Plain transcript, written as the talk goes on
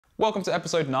Welcome to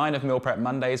episode 9 of Meal Prep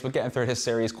Mondays. We're getting through this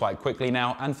series quite quickly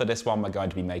now, and for this one we're going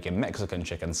to be making Mexican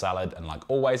chicken salad, and like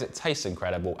always it tastes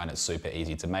incredible and it's super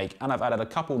easy to make, and I've added a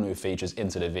couple new features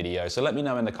into the video, so let me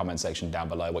know in the comment section down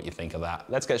below what you think of that.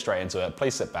 Let's get straight into it.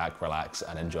 Please sit back, relax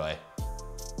and enjoy.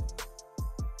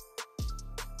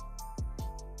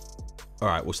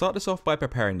 Alright, we'll start this off by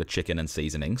preparing the chicken and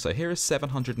seasoning. So here is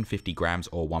 750 grams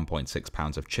or 1.6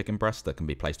 pounds of chicken breast that can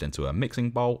be placed into a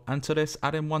mixing bowl, and to this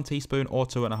add in 1 teaspoon or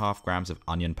 2.5 grams of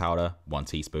onion powder, 1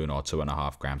 teaspoon or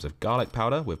 2.5 grams of garlic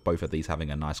powder, with both of these having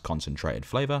a nice concentrated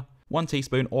flavour, 1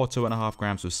 teaspoon or 2.5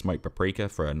 grams of smoked paprika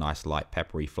for a nice light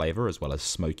peppery flavour as well as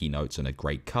smoky notes and a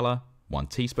great colour, 1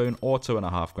 teaspoon or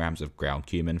 2.5 grams of ground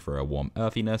cumin for a warm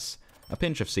earthiness, a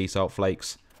pinch of sea salt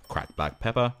flakes, cracked black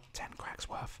pepper, 10 cracks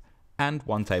worth, and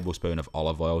 1 tablespoon of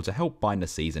olive oil to help bind the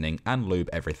seasoning and lube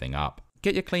everything up.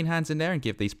 Get your clean hands in there and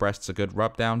give these breasts a good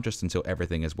rub down just until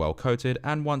everything is well coated,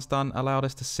 and once done allow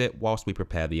this to sit whilst we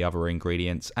prepare the other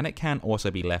ingredients, and it can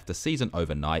also be left to season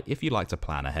overnight if you like to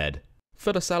plan ahead.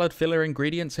 For the salad filler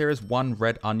ingredients, here is 1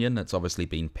 red onion that's obviously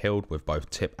been peeled with both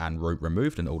tip and root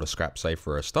removed and all the scraps saved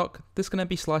for a stock. This can then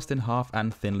be sliced in half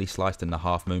and thinly sliced in the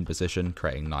half moon position,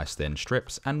 creating nice thin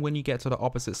strips, and when you get to the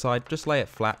opposite side, just lay it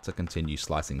flat to continue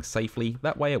slicing safely,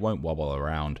 that way it won't wobble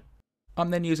around. I'm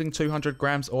then using 200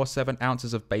 grams or 7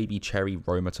 ounces of baby cherry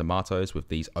Roma tomatoes, with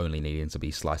these only needing to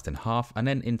be sliced in half and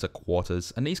then into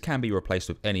quarters, and these can be replaced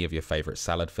with any of your favourite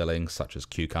salad fillings such as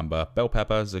cucumber, bell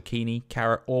pepper, zucchini,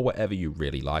 carrot, or whatever you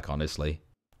really like honestly.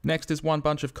 Next is 1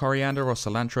 bunch of coriander or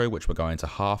cilantro, which we're going to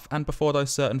half, and before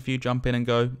those certain few jump in and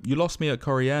go, "You lost me at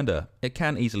coriander," it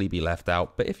can easily be left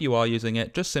out, but if you are using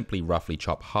it, just simply roughly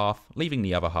chop half, leaving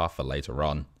the other half for later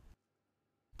on.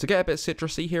 To get a bit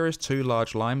citrusy, here is 2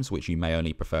 large limes, which you may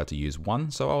only prefer to use 1,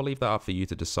 so I'll leave that up for you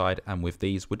to decide, and with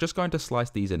these, we're just going to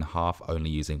slice these in half, only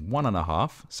using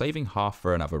 1.5, saving half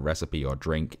for another recipe or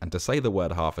drink, and to say the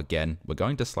word half again, we're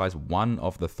going to slice 1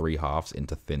 of the 3 halves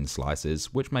into thin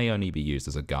slices, which may only be used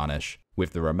as a garnish.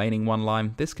 With the remaining 1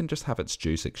 lime, this can just have its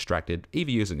juice extracted,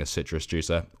 either using a citrus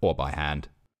juicer or by hand.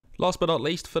 Last but not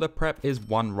least for the prep is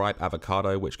 1 ripe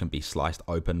avocado, which can be sliced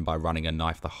open by running a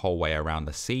knife the whole way around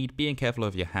the seed, being careful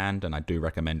of your hand, and I do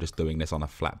recommend just doing this on a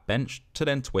flat bench to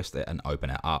then twist it and open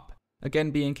it up.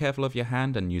 Again, being careful of your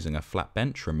hand and using a flat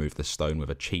bench, remove the stone with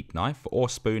a cheap knife or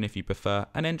spoon if you prefer,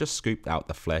 and then just scoop out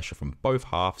the flesh from both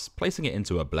halves, placing it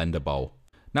into a blender bowl.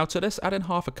 Now to this, add in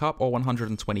half a cup or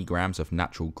 120 grams of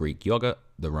natural Greek yogurt,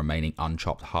 the remaining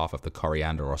unchopped half of the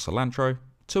coriander or cilantro,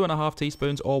 2.5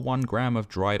 teaspoons or 1 gram of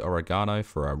dried oregano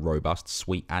for a robust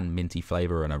sweet and minty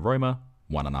flavour and aroma,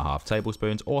 1.5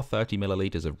 tablespoons or 30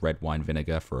 milliliters of red wine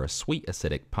vinegar for a sweet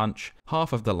acidic punch,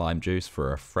 half of the lime juice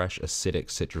for a fresh acidic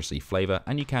citrusy flavour,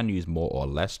 and you can use more or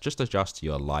less, just adjust to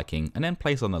your liking, and then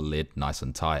place on the lid nice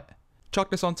and tight. Chuck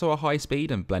this onto a high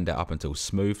speed and blend it up until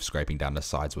smooth, scraping down the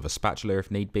sides with a spatula if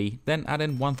need be, then add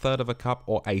in 1/3 of a cup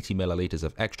or 80 milliliters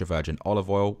of extra virgin olive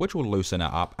oil, which will loosen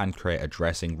it up and create a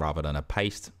dressing rather than a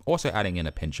paste, also adding in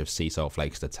a pinch of sea salt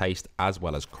flakes to taste, as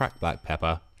well as cracked black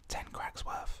pepper, 10 cracks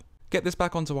worth. Get this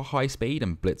back onto a high speed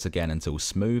and blitz again until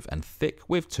smooth and thick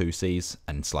with 2 C's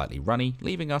and slightly runny,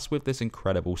 leaving us with this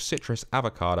incredible citrus,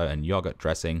 avocado and yogurt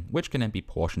dressing, which can then be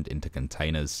portioned into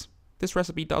containers. This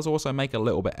recipe does also make a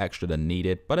little bit extra than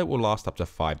needed, but it will last up to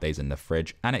 5 days in the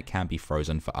fridge, and it can be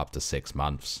frozen for up to 6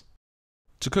 months.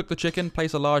 To cook the chicken,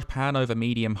 place a large pan over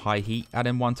medium-high heat, add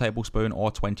in 1 tablespoon or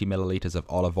 20 milliliters of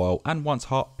olive oil, and once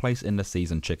hot, place in the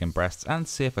seasoned chicken breasts and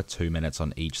sear for 2 minutes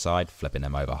on each side, flipping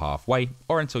them over halfway,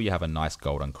 or until you have a nice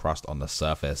golden crust on the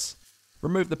surface.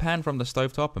 Remove the pan from the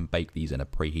stovetop and bake these in a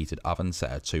preheated oven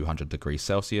set at 200 degrees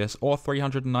Celsius or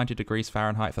 390 degrees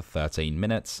Fahrenheit for 13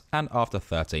 minutes, and after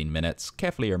 13 minutes,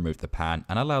 carefully remove the pan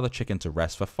and allow the chicken to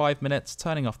rest for 5 minutes,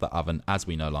 turning off the oven as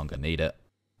we no longer need it.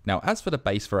 Now as for the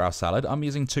base for our salad, I'm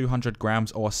using 200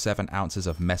 grams or 7 ounces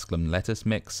of mesclun lettuce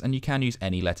mix, and you can use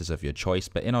any lettuce of your choice,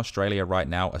 but in Australia right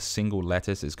now a single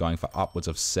lettuce is going for upwards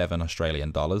of $7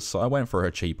 Australian, so I went for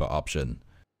a cheaper option.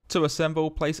 To assemble,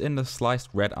 place in the sliced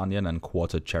red onion and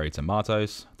quartered cherry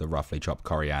tomatoes, the roughly chopped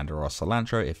coriander or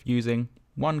cilantro if using,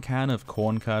 1 can of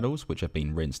corn kernels which have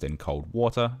been rinsed in cold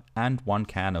water, and 1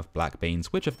 can of black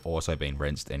beans which have also been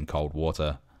rinsed in cold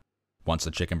water. Once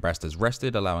the chicken breast is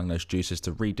rested, allowing those juices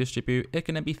to redistribute, it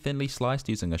can then be thinly sliced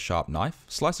using a sharp knife,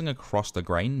 slicing across the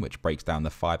grain which breaks down the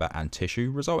fibre and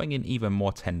tissue, resulting in even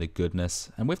more tender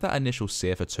goodness, and with that initial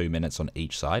sear for 2 minutes on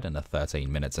each side and the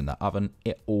 13 minutes in the oven,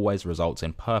 it always results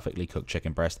in perfectly cooked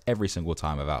chicken breast every single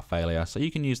time without failure, so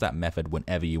you can use that method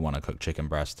whenever you want to cook chicken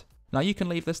breast. Now you can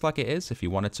leave this like it is if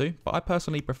you wanted to, but I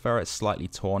personally prefer it slightly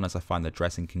torn as I find the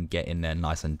dressing can get in there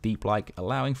nice and deep like,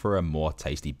 allowing for a more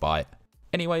tasty bite.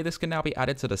 Anyway, this can now be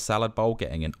added to the salad bowl,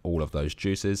 getting in all of those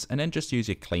juices, and then just use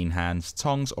your clean hands,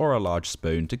 tongs, or a large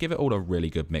spoon to give it all a really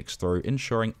good mix through,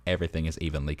 ensuring everything is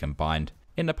evenly combined.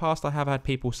 In the past, I have had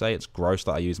people say it's gross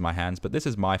that I use my hands, but this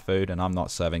is my food and I'm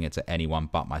not serving it to anyone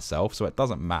but myself, so it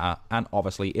doesn't matter, and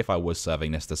obviously if I was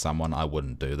serving this to someone, I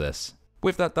wouldn't do this.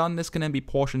 With that done, this can then be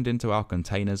portioned into our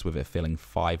containers, with it filling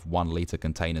 5 1-litre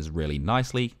containers really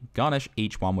nicely. Garnish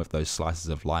each one with those slices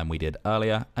of lime we did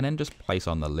earlier, and then just place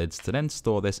on the lids to then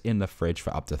store this in the fridge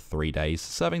for up to 3 days,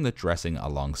 serving the dressing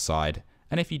alongside.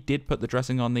 And if you did put the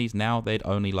dressing on these now, they'd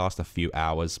only last a few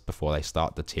hours before they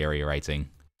start deteriorating.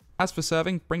 As for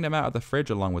serving, bring them out of the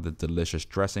fridge along with the delicious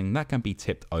dressing that can be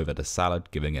tipped over the salad,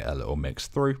 giving it a little mix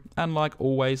through. And like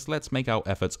always, let's make our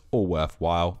efforts all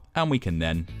worthwhile, and we can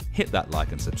then hit that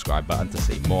like and subscribe button to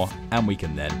see more, and we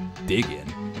can then dig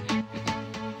in.